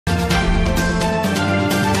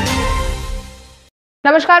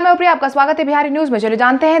नमस्कार, मैं प्रिया, आपका स्वागत है बिहारी न्यूज में। चले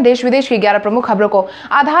जानते हैं देश विदेश की 11 प्रमुख खबरों को।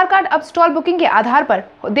 आधार कार्ड अब स्टॉल बुकिंग के आधार पर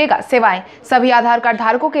देगा सेवाएं। सभी आधार कार्ड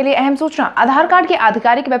धारकों के लिए अहम सूचना। आधार कार्ड की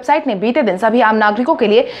आधिकारिक वेबसाइट ने बीते दिन सभी आम नागरिकों के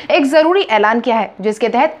लिए एक जरूरी ऐलान किया है, जिसके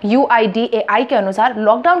तहत UIDAI के अनुसार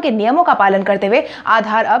लॉकडाउन के नियमों का पालन करते हुए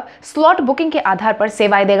आधार अब स्लॉट बुकिंग के आधार पर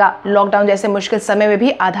सेवाएं देगा। लॉकडाउन जैसे मुश्किल समय में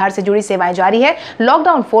भी आधार से जुड़ी सेवाएं जारी है।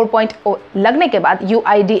 लॉकडाउन 4.0 लगने के बाद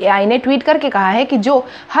UIDAI ने ट्वीट करके कहा है कि जो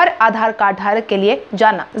हर आधार कार्ड धारक के लिए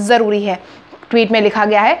जानना जरूरी है। ट्वीट में लिखा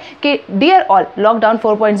गया है कि डियर ऑल, लॉकडाउन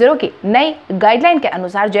 4.0 की नई गाइडलाइन के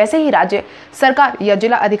अनुसार जैसे ही राज्य सरकार या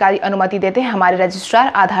जिला अधिकारी अनुमति देते हैं, हमारे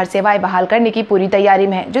रजिस्ट्रार आधार सेवाएं बहाल करने की पूरी तैयारी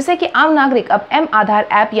में है, जिससे कि आम नागरिक अब आधार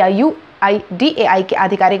ऐप या UIDAI की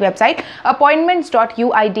आधिकारिक वेबसाइट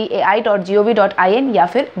appointments.uidai.gov.in या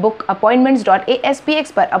फिर bookappointments.aspx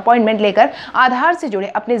पर अपॉइंटमेंट लेकर आधार से जुड़े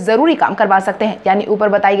अपने जरूरी काम करवा सकते हैं। यानी ऊपर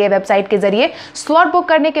बताई गई वेबसाइट के जरिए स्लॉट बुक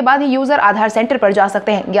करने के बाद ही यूजर आधार सेंटर पर जा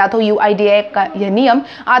सकते हैं। या तो UIDAI का यह नियम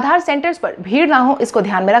आधार सेंटर्स पर भीड़ ना हो, इसको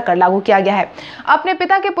ध्यान में रखकर लागू किया गया है। अपने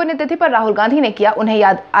पिता के पुण्यतिथि पर राहुल गांधी ने किया उन्हें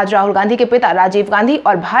याद। आज राहुल गांधी के पिता राजीव गांधी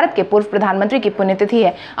और भारत के पूर्व प्रधानमंत्री की पुण्यतिथि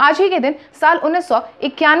है। आज ही के दिन साल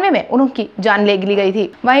 1991 में उन्होंने की जान ले ली गई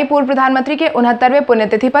थी। वहीं पूर्व प्रधानमंत्री के 69वें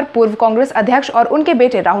पुण्यतिथि पर पूर्व कांग्रेस अध्यक्ष और उनके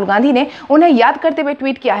बेटे राहुल गांधी ने उन्हें याद करते हुए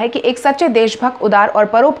ट्वीट किया है कि एक सच्चे देशभक्त, उदार और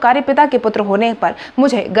परोपकारी पिता के पुत्र होने पर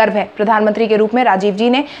मुझे गर्व है। प्रधानमंत्री के रूप में राजीव जी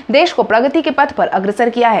ने देश को प्रगति के पथ पर अग्रसर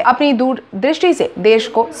किया है। अपनी दूरदृष्टि से देश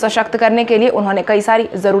को सशक्त करने के लिए उन्होंने कई सारी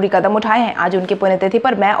जरूरी कदम उठाए हैं। आज उनकी पुण्यतिथि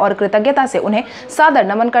पर मैं और कृतज्ञता से उन्हें सादर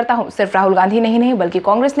नमन करता हूं। सिर्फ राहुल गांधी नहीं बल्कि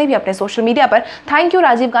कांग्रेस ने भी अपने सोशल मीडिया पर thank you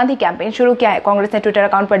Rajiv Gandhi campaign शुरू किया है। कांग्रेस ने ट्विटर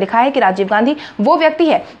अकाउंट पर लिखा है कि राजीव गांधी वो व्यक्ति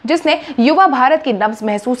है जिसने युवा भारत की नब्ज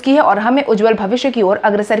महसूस की है और हमें उज्जवल भविष्य की ओर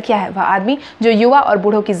अग्रसर किया है। वह आदमी जो युवा और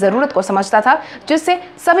बूढ़ों की जरूरत को समझता था, जिससे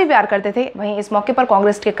सभी प्यार करते थे। वहीं इस मौके पर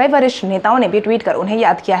कांग्रेस के कई वरिष्ठ नेताओं ने भी ट्वीट कर उन्हें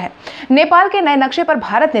याद किया है। नेपाल के नए नक्शे पर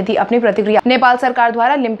भारत ने दी अपनी प्रतिक्रिया। नेपाल सरकार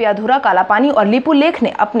द्वारा लिम्पियाधुरा, कालापानी और लिपू लेख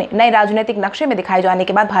ने अपने नए राजनीतिक नक्शे में दिखाए जाने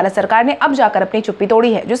के बाद भारत सरकार ने अब जाकर अपनी चुप्पी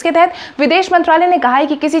तोड़ी है, जिसके तहत विदेश मंत्रालय ने कहा है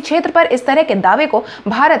कि किसी क्षेत्र पर इस तरह के दावे को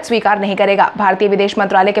भारत स्वीकार नहीं करेगा। भारतीय विदेश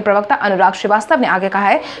मंत्रालय के प्रवक्ता अनुराग श्रीवास्तव ने आगे कहा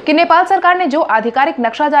है कि नेपाल सरकार ने जो आधिकारिक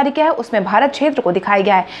नक्शा जारी किया है उसमें भारत क्षेत्र को दिखाया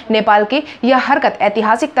गया है। नेपाल की यह हरकत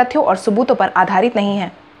ऐतिहासिक तथ्यों और सबूतों पर आधारित नहीं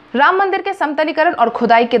है। राम मंदिर के समतलीकरण और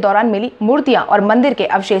खुदाई के दौरान मिली मूर्तियां और मंदिर के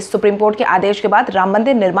अवशेष। सुप्रीम कोर्ट के आदेश के बाद राम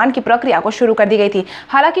मंदिर निर्माण की प्रक्रिया को शुरू कर दी गई थी।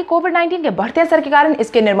 हालांकि कोविड-19 के बढ़ते असर के कारण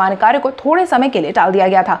इसके निर्माण कार्य को थोड़े समय के लिए टाल दिया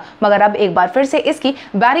गया था, मगर अब एक बार फिर से इसकी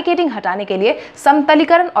बैरिकेडिंग हटाने के लिए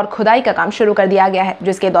समतलीकरण और खुदाई का काम शुरू कर दिया गया है,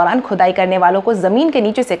 जिसके दौरान खुदाई करने वालों को जमीन के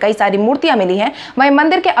नीचे से कई सारी मूर्तियां मिली हैं। वहीं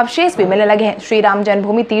मंदिर के अवशेष भी मिलने लगे हैं। श्री राम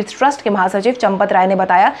जन्मभूमि तीर्थ ट्रस्ट के महासचिव चंपत राय ने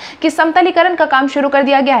बताया कि समतलीकरण का काम शुरू कर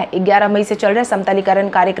दिया गया है। 11 मई से चल रहे समतलीकरण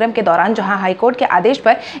कार्यक्रम के दौरान जहां हाईकोर्ट के आदेश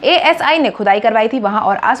पर ASI ने खुदाई करवाई थी, वहां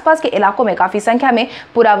और आसपास के इलाकों में काफी संख्या में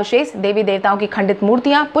पुरावशेष, देवी देवताओं की खंडित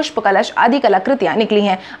मूर्तियां, पुष्प कलश आदि कलाकृतियां निकली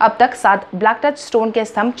हैं। अब तक 7 ब्लैक टच स्टोन के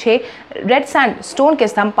स्तंभ, 6 रेड सैंड स्टोन के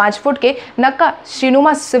स्तंभ, 5 फुट के नक्का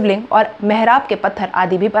शिनुमा शिवलिंग और मेहराब के पत्थर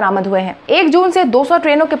आदि भी बरामद हुए हैं। 1 जून से 200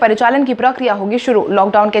 ट्रेनों के परिचालन की प्रक्रिया होगी शुरू।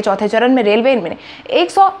 लॉकडाउन के चौथे चरण में रेलवे ने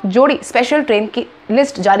 100 जोड़ी स्पेशल ट्रेन की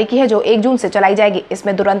लिस्ट जारी की है, जो 1 जून से चलाई जाएगी।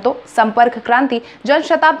 इसमें दुरंतो, संपर्क, क्रांति,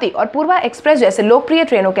 जनशताब्दी और पूर्वा एक्सप्रेस जैसे लोकप्रिय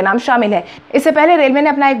ट्रेनों के नाम शामिल है। इससे पहले रेलवे ने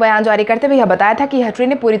अपना एक बयान जारी करते हुए यह बताया था कि यह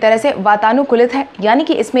ट्रेनें पूरी तरह से वातानुकूलित है, यानी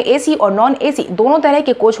कि इसमें AC और नॉन AC दोनों तरह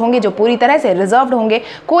के कोच होंगे, जो पूरी तरह से रिजर्व्ड होंगे।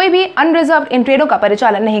 कोई भी अनरिजर्व्ड इन ट्रेनों का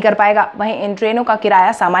परिचालन नहीं कर पाएगा। वहीं इन ट्रेनों का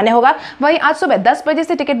किराया सामान्य होगा। वहीं आज सुबह 10 बजे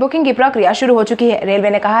से टिकट बुकिंग की प्रक्रिया शुरू हो चुकी है। रेलवे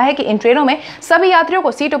ने कहा है कि इन ट्रेनों में सभी यात्रियों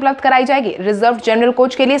को सीट उपलब्ध कराई जाएगी। रिजर्व जनरल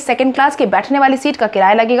कोच के लिए 2nd क्लास के बैठने वाली सीट का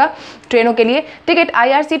किराया लगेगा। ट्रेनों के लिए टिकट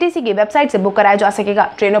IRCTC की वेबसाइट से बुक कराया जा सकेगा।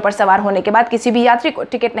 ट्रेनों पर सवार होने के बाद किसी भी यात्री को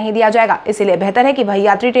टिकट नहीं दिया जाएगा, इसलिए बेहतर है कि वही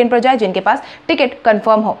यात्री ट्रेन पर जाए जिनके पास टिकट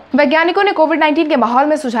कंफर्म हो। वैज्ञानिकों ने कोविड-19 के माहौल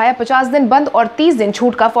में सुझाया 50 दिन बंद और 30 दिन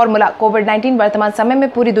छूट का फॉर्मूला। कोविड-19 वर्तमान समय में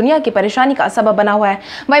पूरी दुनिया की परेशानी का सबब बना हुआ है।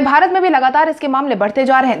 वहीं भारत में भी लगातार इसके मामले बढ़ते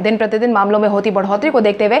जा रहे हैं। दिन प्रतिदिन मामलों में होती बढ़ोतरी को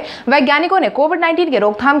देखते हुए वैज्ञानिकों ने कोविड-19 के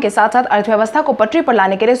रोकथाम के साथ साथ अर्थव्यवस्था को पटरी पर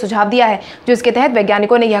लाने के लिए सुझाव दिया है, जिसके तहत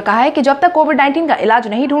वैज्ञानिकों ने यह कहा है कि जब तक कोविड-19 का इलाज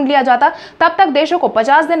नहीं ढूंढ लिया जाता, तब तक देशों को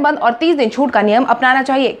 50 दिन बंद और 30 दिन छूट का नियम अपनाना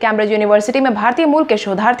चाहिए। कैम्ब्रिज यूनिवर्सिटी में भारतीय मूल के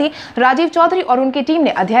शोधार्थी राजीव चौधरी और उनकी टीम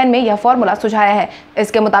ने अध्ययन में यह फॉर्मूला सुझाया है।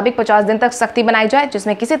 इसके मुताबिक 50 दिन तक सख्ती बनाई जाए,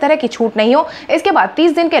 जिसमें किसी तरह की छूट नहीं हो। इसके बाद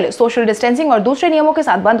 30 दिन के लिए सोशल डिस्टेंसिंग और दूसरे नियमों के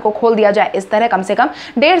साथ बंद को खोल दिया जाए। इस तरह कम से कम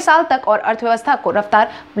 1.5 साल तक और अर्थव्यवस्था को रफ्तार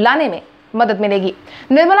लाने में मदद मिलेगी।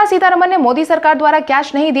 निर्मला सीतारमन ने मोदी सरकार द्वारा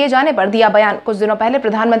कैश नहीं दिए जाने पर दिया बयान। कुछ दिनों पहले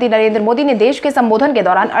प्रधानमंत्री नरेंद्र मोदी ने देश के संबोधन के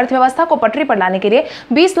दौरान अर्थव्यवस्था को पटरी पर लाने के लिए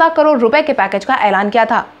 20 लाख करोड़ रुपए के पैकेज का ऐलान किया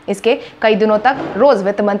था। इसके कई दिनों तक रोज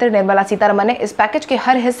वित्त मंत्री निर्मला सीतारमन ने इस पैकेज के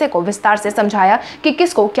हर हिस्से को विस्तार से समझाया कि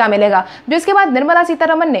किसको क्या मिलेगा, जिसके बाद निर्मला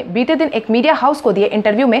सीतारमन ने बीते दिन एक मीडिया हाउस को दिए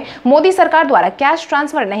इंटरव्यू में मोदी सरकार द्वारा कैश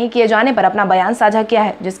ट्रांसफर नहीं किए जाने पर अपना बयान साझा किया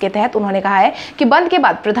है, जिसके तहत उन्होंने कहा है कि बंद के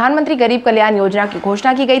बाद प्रधानमंत्री गरीब कल्याण योजना की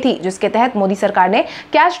घोषणा की गई थी, जिसके तहत मोदी सरकार ने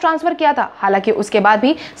कैश ट्रांसफर किया था। हालांकि उसके बाद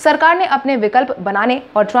भी सरकार ने अपने विकल्प बनाने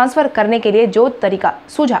और ट्रांसफर करने के लिए जो तरीका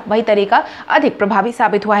सूझा वही तरीका अधिक प्रभावी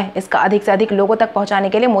साबित हुआ है। इसका अधिक से अधिक लोगों तक पहुंचाने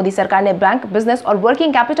के लिए मोदी सरकार ने बैंक, बिजनेस और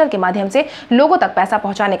वर्किंग कैपिटल के माध्यम से लोगों तक पैसा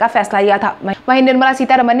पहुंचाने का फैसला लिया था। वहीं निर्मला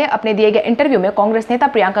सीतारमन ने अपने दिए गए इंटरव्यू में कांग्रेस नेता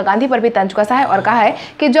प्रियंका गांधी पर भी तंज कसा है और कहा है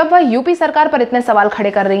कि जब वह यूपी सरकार पर इतने सवाल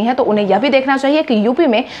खड़े कर रही हैं तो उन्हें यह भी देखना चाहिए कि यूपी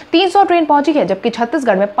में 300 ट्रेन पहुंची है, जबकि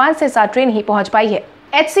छत्तीसगढ़ में 5 से 7 ट्रेन ही पहुंच पाई है।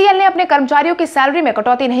 HCL ने अपने कर्मचारियों की सैलरी में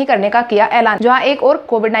कटौती नहीं करने का किया ऐलान। जहां एक और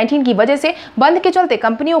कोविड-19 की वजह से बंद के चलते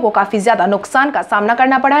कंपनियों को काफी ज्यादा नुकसान का सामना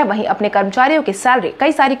करना पड़ा है, वहीं अपने कर्मचारियों की सैलरी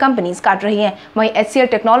कई सारी कंपनीज काट रही हैं। वहीं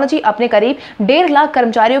HCL टेक्नोलॉजी अपने करीब 1.5 लाख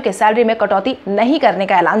कर्मचारियों के सैलरी में कटौती नहीं करने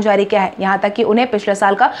का ऐलान जारी किया है। यहाँ तक कि उन्हें पिछले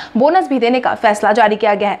साल का बोनस भी देने का फैसला जारी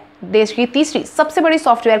किया गया है। देश की तीसरी सबसे बड़ी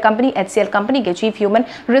सॉफ्टवेयर कंपनी HCL कंपनी के चीफ ह्यूमन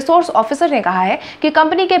रिसोर्स ऑफिसर ने कहा है कि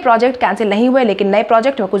कंपनी के प्रोजेक्ट कैंसिल नहीं हुए, लेकिन नए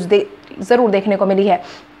प्रोजेक्ट में कुछ जरूर देखने को मिली है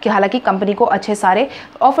कि हालांकि कंपनी को अच्छे सारे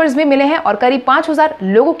ऑफर्स भी मिले हैं और करीब 5000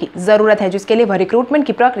 लोगों की जरूरत है, जिसके लिए वह रिक्रूटमेंट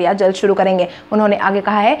की प्रक्रिया जल्द शुरू करेंगे। उन्होंने आगे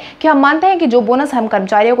कहा है कि हम मानते हैं कि जो बोनस हम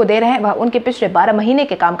कर्मचारियों को दे रहे हैं वह उनके पिछले 12 महीने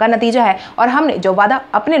के काम का नतीजा है और हमने जो वादा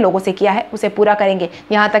अपने लोगों से किया है उसे पूरा करेंगे।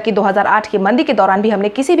 यहाँ तक कि 2008 की मंदी के दौरान भी हमने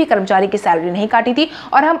किसी भी कर्मचारी की सैलरी नहीं काटी थी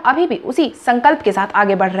और हम अभी भी उसी संकल्प के साथ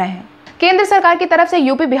आगे बढ़ रहे हैं। केंद्र सरकार की तरफ से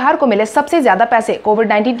यूपी बिहार को मिले सबसे ज्यादा पैसे।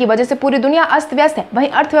 कोविड-19 की वजह से पूरी दुनिया अस्त व्यस्त है, वहीं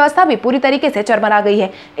अर्थव्यवस्था भी पूरी तरीके से चरमरा गई है।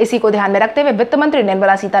 इसी को ध्यान में रखते हुए वित्त मंत्री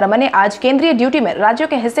निर्मला सीतारमन ने आज केंद्रीय ड्यूटी में राज्यों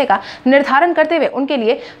के हिस्से का निर्धारण करते हुए उनके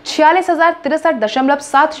लिए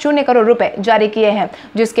 46,063.70 करोड़ रुपए जारी किए हैं,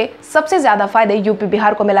 जिसके सबसे ज्यादा फायदे यूपी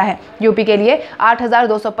बिहार को मिला है। यूपी के लिए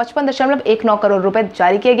 8,255.19 करोड़ रुपए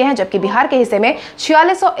जारी किए गए हैं, जबकि बिहार के हिस्से में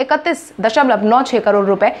 4631.96 करोड़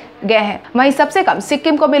रुपए गए हैं। वहीं सबसे कम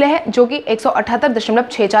सिक्किम को मिले हैं जो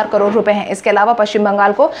 178.64 करोड़ रुपए हैं। इसके अलावा पश्चिम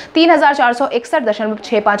बंगाल को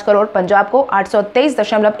 3461.65 करोड़, पंजाब को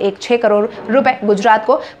 823.16 करोड़ रुपए, गुजरात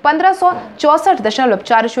को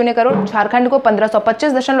 1564.40 करोड़, झारखंड को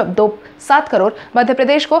 1525.27 करोड़, मध्य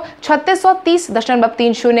प्रदेश को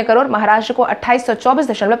 3630.30 करोड़, महाराष्ट्र को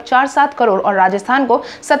 2824.47 करोड़ और राजस्थान को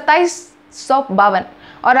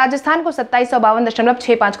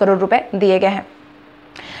 2752.65 करोड़ रुपए दिए गए हैं।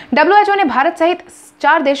 WHO ने भारत सहित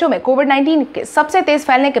 4 देशों में कोविड-19 के सबसे तेज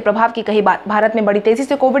फैलने के प्रभाव की कही बात। भारत में बड़ी तेजी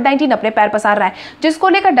से कोविड-19 अपने पैर पसार रहा है, जिसको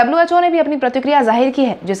लेकर WHO ने भी अपनी प्रतिक्रिया जाहिर की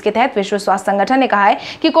है, जिसके तहत विश्व स्वास्थ्य संगठन ने कहा है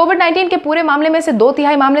कि कोविड-19 के पूरे मामले में से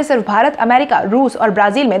 2/3 मामले सिर्फ भारत, अमेरिका, रूस और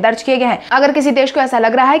ब्राजील में दर्ज किए गए हैं। अगर किसी देश को ऐसा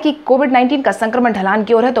लग रहा है कि कोविड-19 का संक्रमण ढलान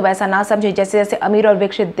की ओर है तो वैसा ना समझे। जैसे जैसे अमीर और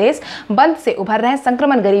विकसित देश बंद से उभर रहे हैं,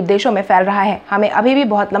 संक्रमण गरीब देशों में फैल रहा है। हमें अभी भी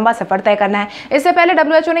बहुत लंबा सफर तय करना है। इससे पहले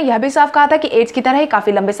WHO ने यह भी साफ कहा था कि एड्स की तरह ही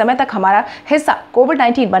काफी लंबे समय तक हमारा हिस्सा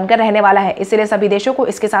कोविड-19 बनकर रहने वाला है, इसलिए सभी देशों को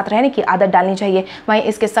इसके साथ रहने की आदत डालनी चाहिए। वहीं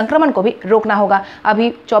इसके संक्रमण को भी रोकना होगा।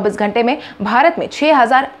 अभी 24 घंटे में भारत में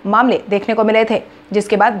 6000 मामले देखने को मिले थे,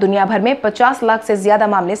 जिसके बाद दुनिया भर में 50 लाख से ज्यादा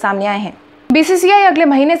मामले सामने आए हैं। BCCI अगले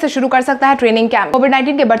महीने से शुरू कर सकता है ट्रेनिंग कैंप।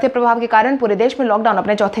 कोविड-19 के बढ़ते प्रभाव के कारण पूरे देश में लॉकडाउन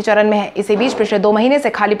अपने चौथे चरण में है। इसी बीच पिछले 2 महीने से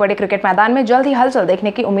खाली पड़े क्रिकेट मैदान में जल्द ही हलचल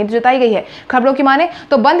देखने की उम्मीद जताई गई है। खबरों की माने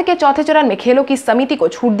तो बंद के चौथे चरण में खेलों की समिति को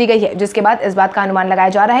छूट दी गई है, जिसके बाद इस बात का अनुमान लगाया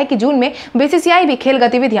जा रहा है कि जून में BCCI भी खेल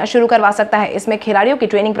गतिविधियां शुरू करवा सकता है। इसमें खिलाड़ियों की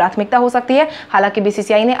ट्रेनिंग प्राथमिकता हो सकती है। हालांकि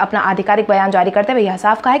BCCI ने अपना आधिकारिक बयान जारी करते हुए यह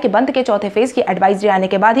साफ कहा है कि बंद के चौथे फेज की एडवाइजरी आने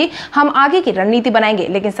के बाद ही हम आगे की रणनीति बनाएंगे,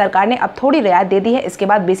 लेकिन सरकार ने अब थोड़ी रियायत दे दी है। इसके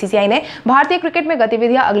बाद BCCI ने भारतीय क्रिकेट में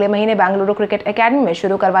गतिविधियां अगले महीने बेंगलुरु क्रिकेट एकेडमी में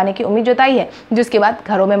शुरू करवाने की उम्मीद जताई है, जिसके बाद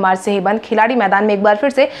घरों में मार्च से ही बंद खिलाड़ी मैदान में एक बार फिर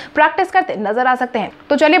से प्रैक्टिस करते नजर आ सकते हैं।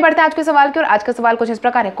 तो चलिए बढ़ते हैं आज के सवाल की ओर। आज का सवाल कुछ इस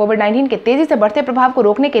प्रकार है, कोविड-19 के तेजी से बढ़ते प्रभाव को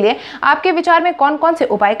रोकने के लिए आपके विचार में कौन कौन से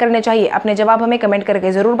उपाय करने चाहिए? अपने जवाब हमें कमेंट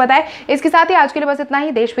करके जरूर बताएं। इसके साथ ही आज के लिए बस इतना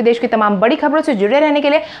ही। देश विदेश की तमाम बड़ी खबरों से जुड़े रहने के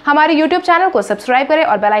लिए हमारे YouTube चैनल को सब्सक्राइब करें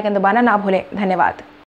और बेल आइकन दबाना ना भूलें। धन्यवाद।